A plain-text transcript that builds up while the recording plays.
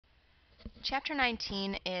Chapter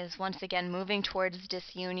 19 is once again moving towards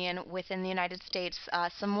disunion within the United States,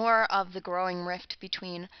 some more of the growing rift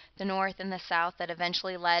between the North and the South that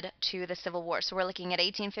eventually led to the Civil War. So we're looking at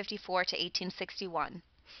 1854 to 1861.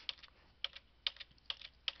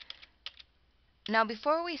 Now,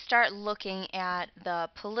 before we start looking at the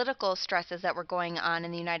political stresses that were going on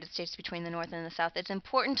in the United States between the North and the South, it's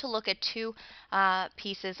important to look at two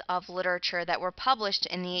pieces of literature that were published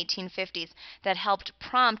in the 1850s that helped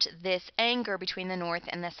prompt this anger between the North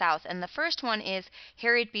and the South. And the first one is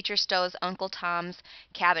Harriet Beecher Stowe's Uncle Tom's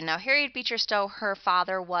Cabin. Now, Harriet Beecher Stowe, her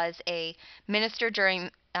father was a minister during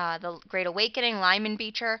the Great Awakening, Lyman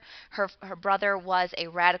Beecher. Her brother was a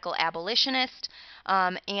radical abolitionist,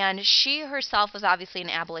 and she herself was obviously an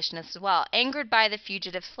abolitionist as well. Angered by the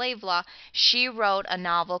fugitive slave law, she wrote a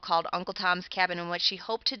novel called Uncle Tom's Cabin, in which she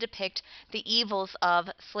hoped to depict the evils of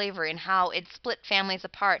slavery and how it split families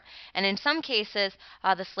apart. And in some cases,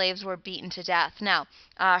 the slaves were beaten to death. Now,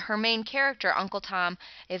 her main character, Uncle Tom,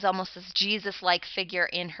 is almost this Jesus-like figure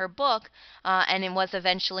in her book, and it was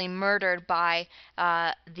eventually murdered by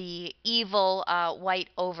the evil white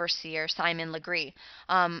overseer, Simon Legree.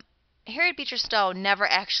 Harriet Beecher Stowe never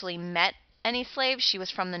actually met any slaves. She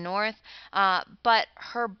was from the North, but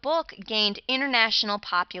her book gained international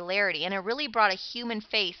popularity, and it really brought a human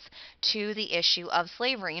face to the issue of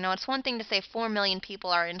slavery. You know, it's one thing to say 4 million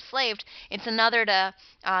people are enslaved. It's another to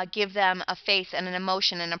give them a face and an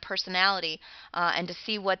emotion and a personality, and to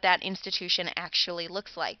see what that institution actually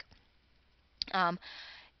looks like.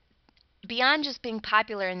 Beyond just being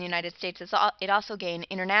popular in the United States, it also gained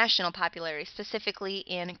international popularity, specifically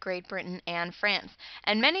in Great Britain and France.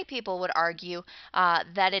 And many people would argue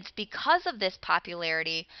that it's because of this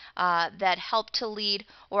popularity that helped to lead,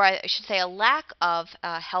 or I should say a lack of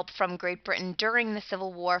help from Great Britain during the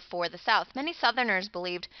Civil War for the South. Many Southerners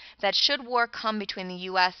believed that should war come between the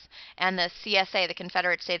U.S. and the CSA, the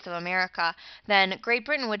Confederate States of America, then Great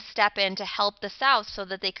Britain would step in to help the South so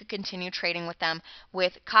that they could continue trading with them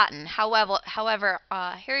with cotton. However,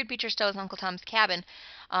 Harriet Beecher Stowe's Uncle Tom's Cabin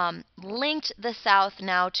linked the South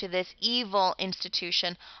now to this evil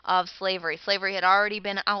institution of slavery. Slavery had already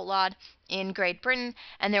been outlawed in Great Britain,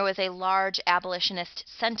 and there was a large abolitionist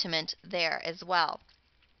sentiment there as well.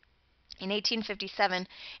 In 1857,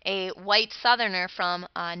 a white Southerner from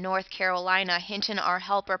North Carolina, Hinton R.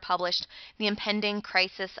 Helper, published The Impending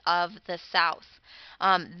Crisis of the South.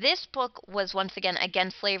 This book was once again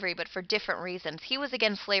against slavery, but for different reasons. He was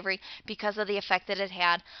against slavery because of the effect that it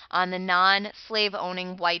had on the non-slave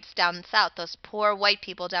owning whites down south, those poor white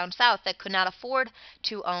people down south that could not afford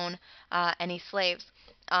to own any slaves.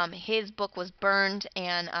 His book was burned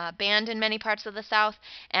and banned in many parts of the South,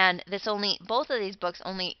 and both of these books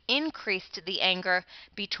only increased the anger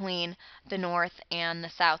between the North and the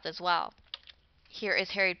South as well. Here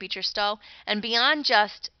is Harriet Beecher Stowe, and beyond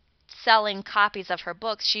just selling copies of her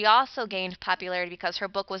books, she also gained popularity because her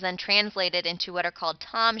book was then translated into what are called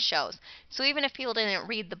Tom shows. So even if people didn't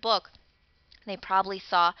read the book, they probably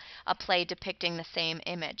saw a play depicting the same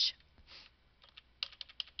image.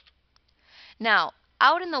 Now,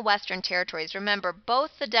 out in the Western territories, remember, both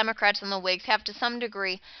the Democrats and the Whigs have to some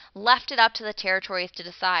degree left it up to the territories to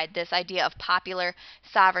decide this idea of popular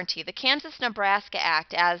sovereignty. The Kansas-Nebraska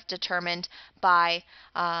Act, as determined by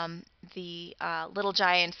the Little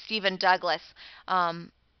Giant Stephen Douglas,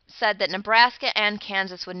 said that Nebraska and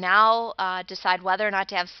Kansas would now decide whether or not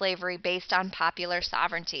to have slavery based on popular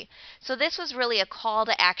sovereignty. So this was really a call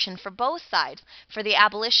to action for both sides, for the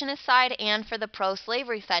abolitionist side and for the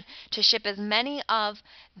pro-slavery side, to ship as many of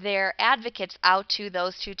their advocates out to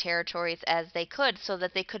those two territories as they could, so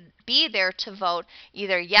that they could be there to vote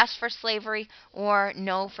either yes for slavery or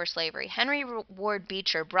no for slavery. Henry Ward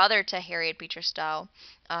Beecher, brother to Harriet Beecher Stowe,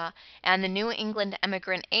 and the New England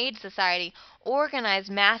Emigrant Aid Society organized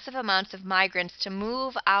massive amounts of migrants to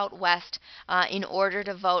move out west in order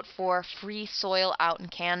to vote for free soil out in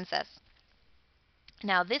Kansas.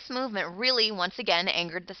 Now, this movement really, once again,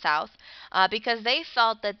 angered the South because they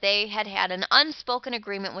felt that they had had an unspoken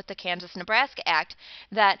agreement with the Kansas-Nebraska Act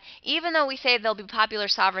that even though we say there'll be popular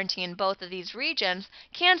sovereignty in both of these regions,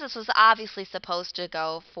 Kansas was obviously supposed to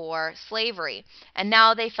go for slavery. And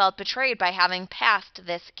now they felt betrayed by having passed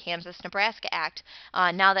this Kansas-Nebraska Act,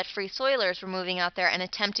 now that free soilers were moving out there and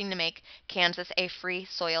attempting to make Kansas a free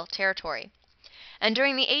soil territory. And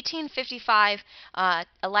during the 1855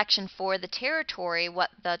 election for the territory,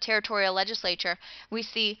 the territorial legislature, we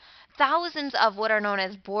see thousands of what are known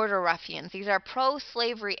as border ruffians. These are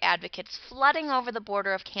pro-slavery advocates flooding over the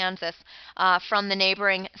border of Kansas from the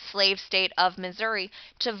neighboring slave state of Missouri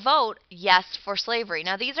to vote yes for slavery.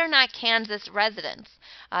 Now, these are not Kansas residents.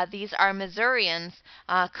 These are Missourians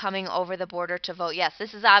coming over the border to vote yes.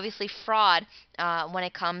 This is obviously fraud when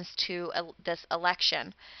it comes to this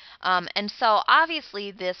election. And so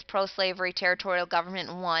obviously this pro-slavery territorial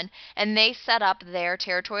government won, and they set up their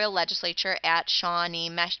territorial legislature at Shawnee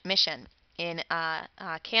Mission in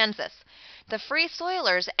Kansas. The Free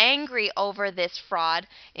Soilers, angry over this fraud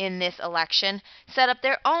in this election, set up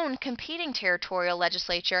their own competing territorial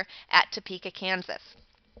legislature at Topeka, Kansas.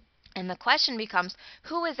 And the question becomes,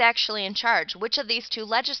 who is actually in charge? Which of these two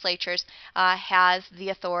legislatures has the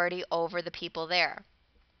authority over the people there?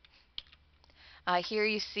 Here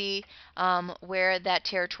you see where that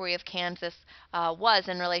territory of Kansas was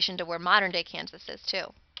in relation to where modern-day Kansas is, too.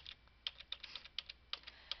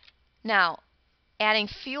 Now, adding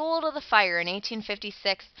fuel to the fire in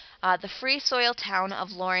 1856, the Free Soil town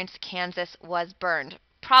of Lawrence, Kansas was burned,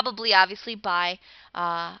 probably obviously by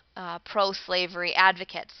pro-slavery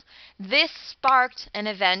advocates. This sparked an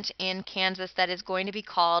event in Kansas that is going to be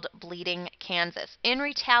called Bleeding Kansas. In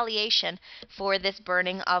retaliation for this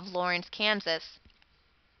burning of Lawrence, Kansas,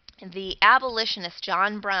 the abolitionist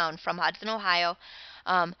John Brown from Hudson, Ohio,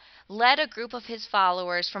 led a group of his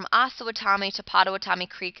followers from Osawatomie to Pottawatomie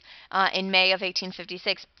Creek in May of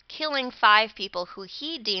 1856, killing 5 people who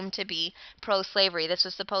he deemed to be pro-slavery. This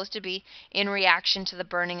was supposed to be in reaction to the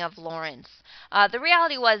burning of Lawrence. The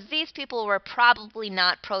reality was these people were probably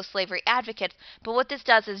not pro-slavery advocates, but what this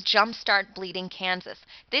does is jumpstart Bleeding Kansas.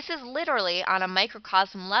 This is literally, on a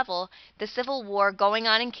microcosm level, the Civil War going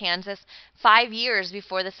on in Kansas 5 years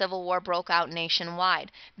before the Civil War broke out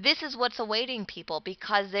nationwide. This is what's awaiting people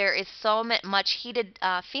because there is so much heated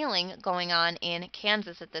feeling going on in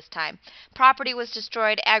Kansas at this time. Property was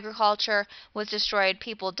destroyed, agriculture was destroyed,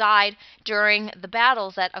 people died during the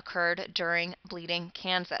battles that occurred during Bleeding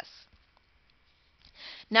Kansas.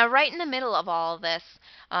 Now, right in the middle of all of this,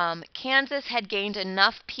 Kansas had gained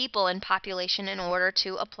enough people in population in order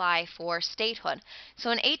to apply for statehood.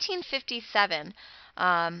 So in 1857,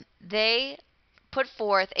 they put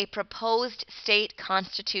forth a proposed state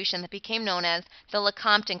constitution that became known as the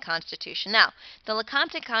Lecompton Constitution. Now, the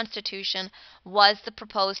Lecompton Constitution was the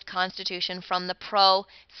proposed constitution from the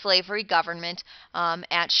pro-slavery government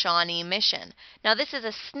at Shawnee Mission. Now, this is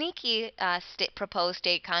a sneaky proposed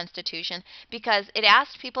state constitution because it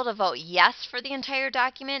asked people to vote yes for the entire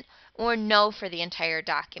document or no for the entire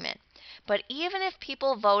document. But even if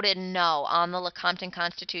people voted no on the Lecompton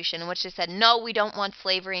Constitution, which they said, no, we don't want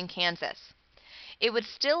slavery in Kansas, it would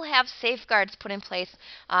still have safeguards put in place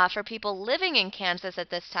for people living in Kansas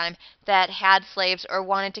at this time that had slaves or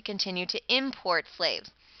wanted to continue to import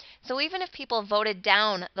slaves. So even if people voted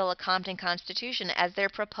down the Lecompton Constitution as their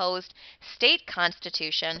proposed state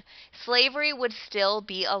constitution, slavery would still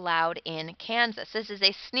be allowed in Kansas. This is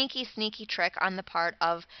a sneaky, sneaky trick on the part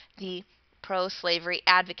of the pro-slavery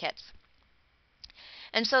advocates.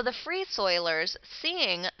 And so the Free Soilers,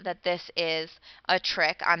 seeing that this is a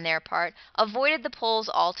trick on their part, avoided the polls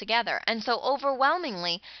altogether. And so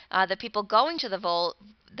overwhelmingly, the people going to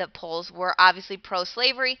the polls were obviously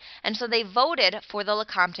pro-slavery, and so they voted for the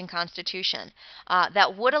Lecompton Constitution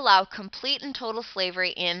that would allow complete and total slavery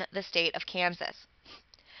in the state of Kansas.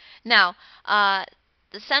 Now,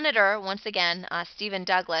 the senator, once again, Stephen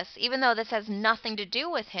Douglas, even though this has nothing to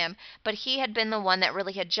do with him, but he had been the one that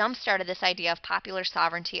really had jump-started this idea of popular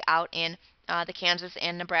sovereignty out in the Kansas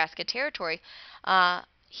and Nebraska territory.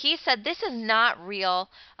 He said, this is not real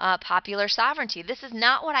popular sovereignty. This is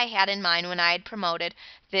not what I had in mind when I had promoted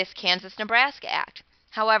this Kansas-Nebraska Act.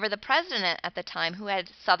 However, the president at the time, who had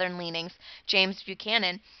Southern leanings, James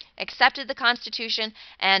Buchanan, accepted the Constitution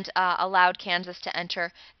and allowed Kansas to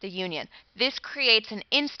enter the Union. This creates an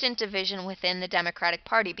instant division within the Democratic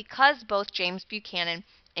Party because both James Buchanan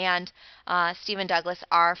and Stephen Douglas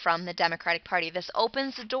are from the Democratic Party. This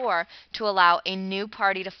opens the door to allow a new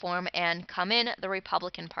party to form and come in, the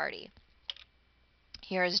Republican Party.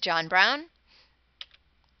 Here's John Brown.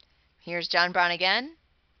 Here's John Brown again.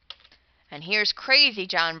 And here's crazy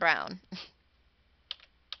John Brown.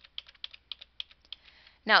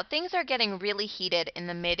 Now, things are getting really heated in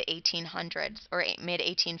the mid-1800s or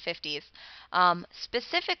mid-1850s.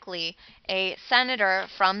 Specifically, a senator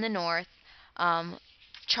from the North,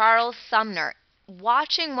 Charles Sumner,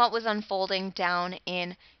 watching what was unfolding down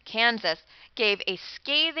in Kansas, gave a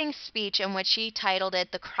scathing speech in which he titled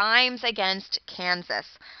it, "The Crimes Against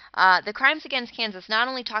Kansas." The Crimes Against Kansas not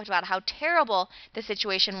only talked about how terrible the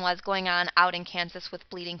situation was going on out in Kansas with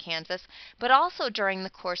Bleeding Kansas, but also during the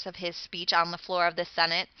course of his speech on the floor of the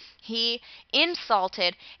Senate, he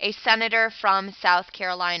insulted a senator from South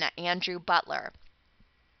Carolina, Andrew Butler.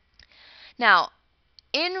 Now,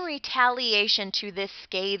 in retaliation to this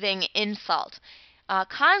scathing insult,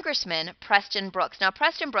 Congressman Preston Brooks. Now,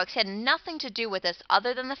 Preston Brooks had nothing to do with this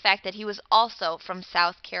other than the fact that he was also from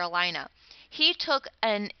South Carolina. He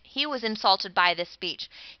was insulted by this speech.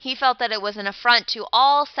 He felt that it was an affront to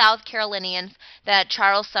all South Carolinians that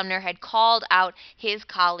Charles Sumner had called out his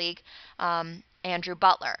colleague, Andrew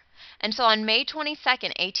Butler. And so on May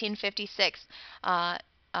 22nd, 1856,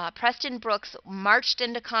 Preston Brooks marched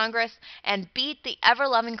into Congress and beat the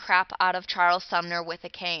ever-loving crap out of Charles Sumner with a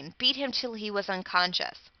cane. Beat him till he was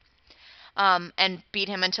unconscious. And beat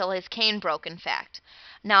him until his cane broke, in fact.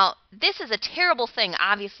 Now, this is a terrible thing.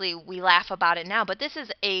 Obviously, we laugh about it now, but this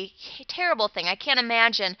is a terrible thing. I can't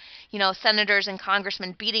imagine, senators and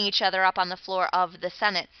congressmen beating each other up on the floor of the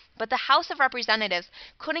Senate. But the House of Representatives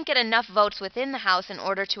couldn't get enough votes within the House in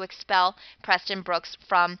order to expel Preston Brooks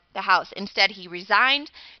from the House. Instead, he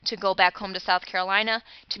resigned to go back home to South Carolina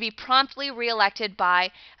to be promptly reelected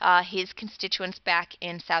by his constituents back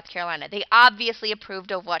in South Carolina. They obviously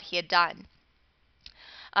approved of what he had done.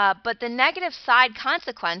 But the negative side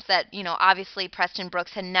consequence that, obviously Preston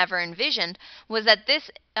Brooks had never envisioned was that this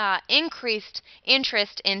increased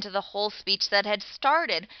interest into the whole speech that had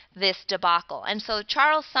started this debacle. And so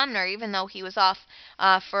Charles Sumner, even though he was off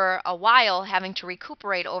for a while having to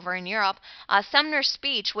recuperate over in Europe, Sumner's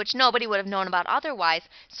speech, which nobody would have known about otherwise,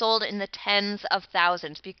 sold in the tens of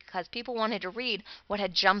thousands because people wanted to read what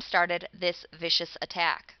had jump-started this vicious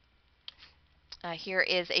attack. Here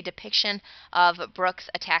is a depiction of Brooks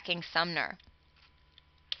attacking Sumner.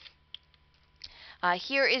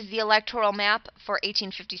 Here is the electoral map for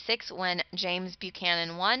 1856 when James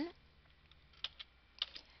Buchanan won.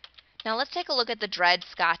 Now let's take a look at the Dred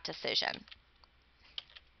Scott decision.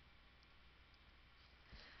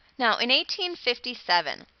 Now in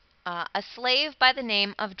 1857, a slave by the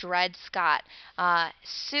name of Dred Scott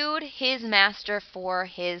sued his master for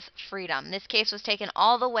his freedom. This case was taken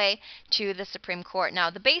all the way to the Supreme Court.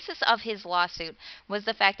 Now, the basis of his lawsuit was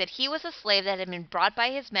the fact that he was a slave that had been brought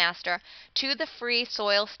by his master to the free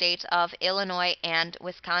soil states of Illinois and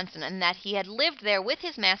Wisconsin, and that he had lived there with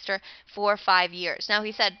his master for 5 years. Now,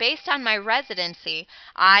 he said, based on my residency,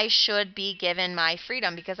 I should be given my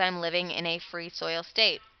freedom because I'm living in a free soil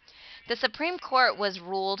state. The Supreme Court was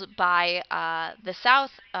ruled by the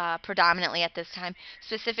South predominantly at this time,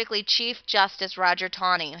 specifically Chief Justice Roger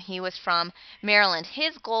Taney. He was from Maryland.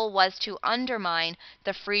 His goal was to undermine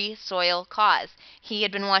the free soil cause. He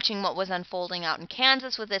had been watching what was unfolding out in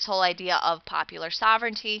Kansas with this whole idea of popular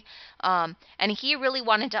sovereignty, and he really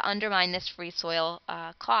wanted to undermine this free soil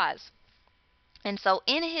cause. And so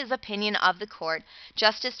in his opinion of the court,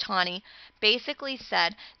 Justice Taney basically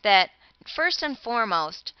said that first and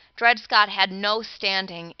foremost, Dred Scott had no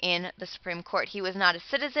standing in the Supreme Court. He was not a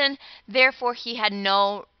citizen, therefore he had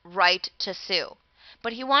no right to sue.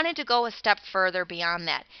 But he wanted to go a step further beyond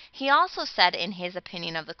that. He also said in his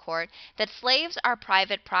opinion of the court that slaves are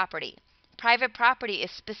private property. Private property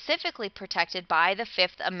is specifically protected by the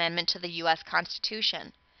Fifth Amendment to the U.S.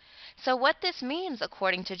 Constitution. So what this means,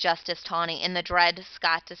 according to Justice Taney in the Dred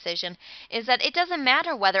Scott decision, is that it doesn't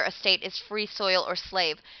matter whether a state is free soil or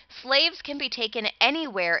slave. Slaves can be taken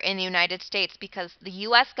anywhere in the United States because the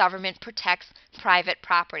U.S. government protects private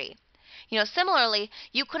property. Similarly,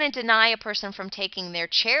 you couldn't deny a person from taking their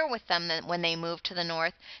chair with them when they moved to the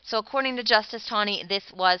North. So according to Justice Taney,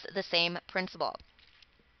 this was the same principle.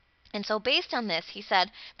 And so based on this, he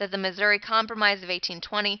said that the Missouri Compromise of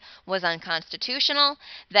 1820 was unconstitutional,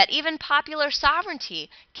 that even popular sovereignty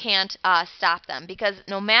can't stop them, because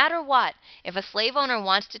no matter what, if a slave owner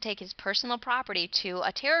wants to take his personal property to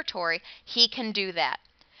a territory, he can do that.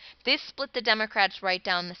 This split the Democrats right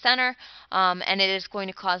down the center, and it is going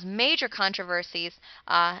to cause major controversies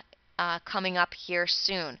coming up here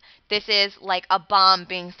soon. This is like a bomb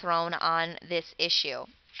being thrown on this issue.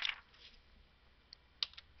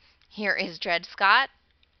 Here is Dred Scott.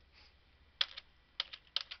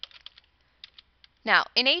 Now,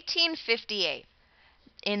 in 1858,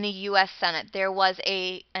 in the U.S. Senate, there was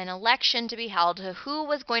an election to be held to who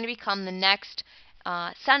was going to become the next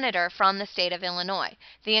senator from the state of Illinois.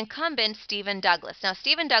 The incumbent, Stephen Douglas. Now,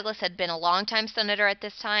 Stephen Douglas had been a longtime senator at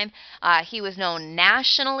this time. He was known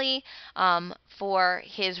nationally for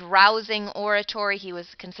his rousing oratory. He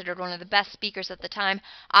was considered one of the best speakers at the time.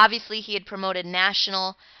 Obviously, he had promoted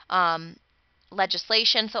national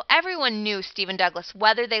legislation, so everyone knew Stephen Douglas,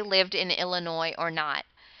 whether they lived in Illinois or not.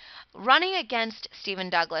 Running against Stephen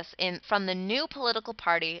Douglas from the new political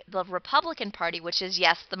party, the Republican Party, which is,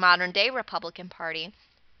 yes, the modern-day Republican Party,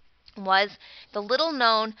 was the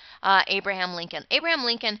little-known Abraham Lincoln. Abraham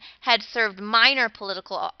Lincoln had served minor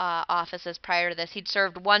political offices prior to this. He'd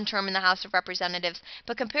served one term in the House of Representatives,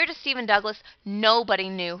 but compared to Stephen Douglas, nobody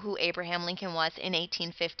knew who Abraham Lincoln was in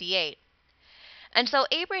 1858. And so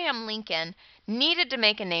Abraham Lincoln needed to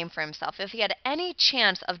make a name for himself. If he had any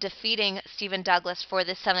chance of defeating Stephen Douglas for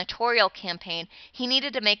this senatorial campaign, he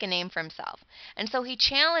needed to make a name for himself. And so he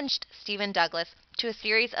challenged Stephen Douglas to a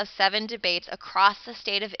series of 7 debates across the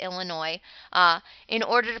state of Illinois in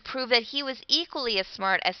order to prove that he was equally as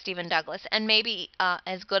smart as Stephen Douglas and maybe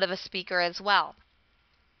as good of a speaker as well.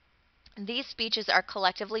 These speeches are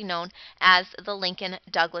collectively known as the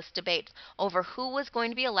Lincoln-Douglas debates over who was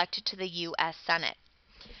going to be elected to the U.S. Senate.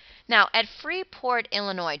 Now, at Freeport,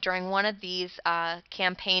 Illinois, during one of these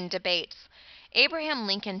campaign debates, Abraham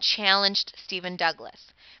Lincoln challenged Stephen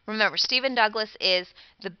Douglas. Remember, Stephen Douglas is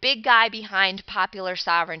the big guy behind popular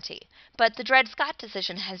sovereignty, but the Dred Scott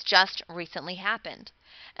decision has just recently happened.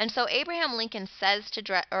 And so Abraham Lincoln says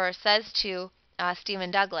to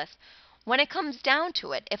Stephen Douglas, when it comes down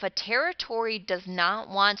to it, if a territory does not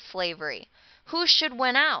want slavery, who should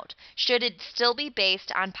win out? Should it still be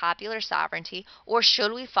based on popular sovereignty, or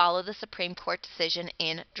should we follow the Supreme Court decision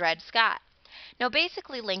in Dred Scott? Now,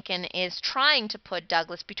 basically, Lincoln is trying to put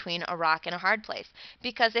Douglas between a rock and a hard place,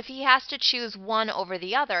 because if he has to choose one over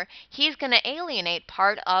the other, he's going to alienate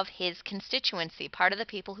part of his constituency, part of the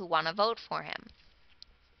people who want to vote for him.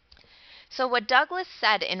 So what Douglas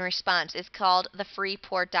said in response is called the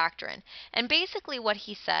Freeport Doctrine. And basically what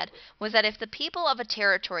he said was that if the people of a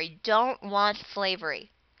territory don't want slavery,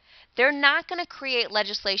 they're not going to create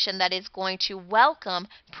legislation that is going to welcome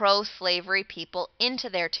pro-slavery people into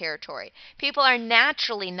their territory. People are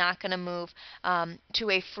naturally not going to move to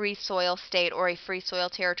a free soil state or a free soil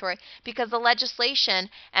territory because the legislation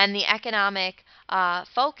and the economic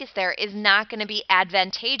focus there is not going to be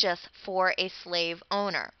advantageous for a slave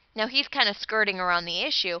owner. Now, he's kind of skirting around the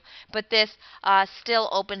issue, but this still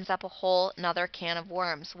opens up a whole another can of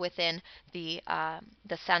worms within the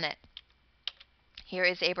Senate. Here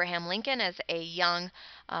is Abraham Lincoln as a young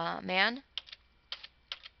man.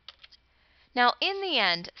 Now, in the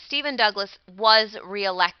end, Stephen Douglas was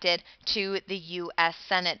reelected to the U.S.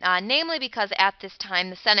 Senate, namely because at this time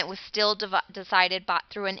the Senate was still decided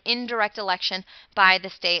through an indirect election by the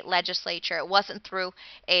state legislature. It wasn't through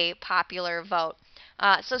a popular vote.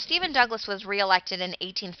 So Stephen Douglas was reelected in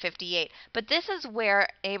 1858, but this is where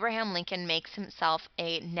Abraham Lincoln makes himself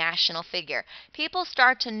a national figure. People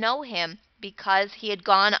start to know him because he had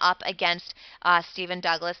gone up against Stephen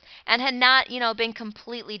Douglas and had not, been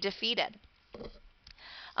completely defeated.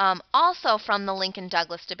 Also from the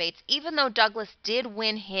Lincoln-Douglas debates, even though Douglas did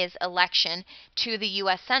win his election to the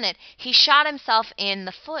U.S. Senate, he shot himself in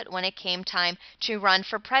the foot when it came time to run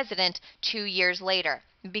for president 2 years later,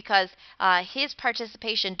 because his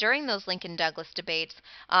participation during those Lincoln-Douglas debates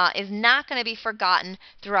is not going to be forgotten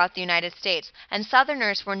throughout the United States. And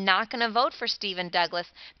Southerners were not going to vote for Stephen Douglas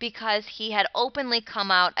because he had openly come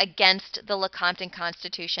out against the Lecompton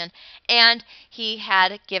Constitution, and he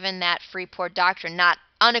had given that Freeport Doctrine, not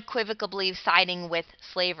unequivocally siding with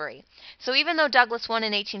slavery. So even though Douglas won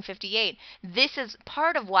in 1858, this is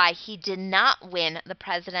part of why he did not win the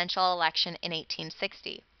presidential election in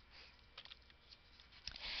 1860.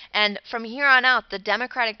 And from here on out, the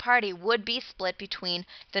Democratic Party would be split between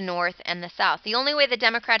the North and the South. The only way the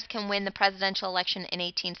Democrats can win the presidential election in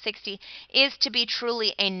 1860 is to be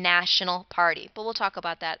truly a national party. But we'll talk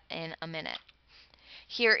about that in a minute.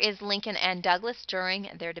 Here is Lincoln and Douglas during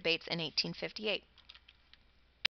their debates in 1858.